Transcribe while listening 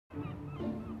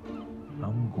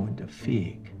I'm going to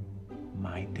fake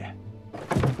my death.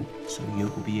 So you'll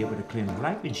be able to claim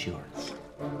life insurance.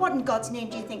 What in God's name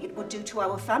do you think it would do to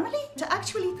our family? To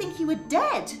actually think you were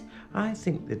dead? I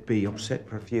think they'd be upset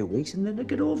for a few weeks and then they'd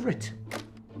get over it.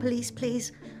 Police,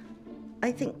 please.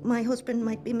 I think my husband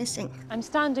might be missing. I'm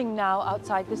standing now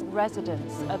outside this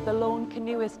residence of the lone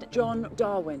canoeist John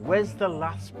Darwin. Where's the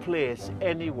last place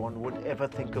anyone would ever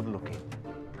think of looking?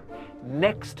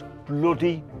 Next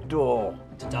bloody door.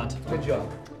 Dad. Good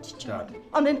job, Dad.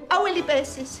 On an hourly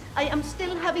basis, I am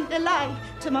still having to lie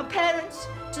to my parents,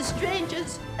 to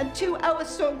strangers, and to our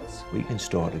sons. We can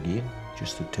start again,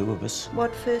 just the two of us.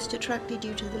 What first attracted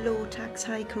you to the low-tax,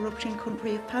 high-corruption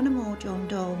country of Panama, John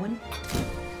Darwin?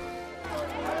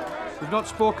 We've not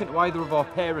spoken to either of our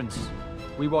parents.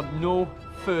 We want no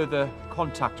further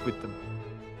contact with them.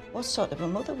 What sort of a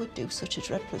mother would do such a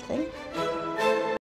dreadful thing?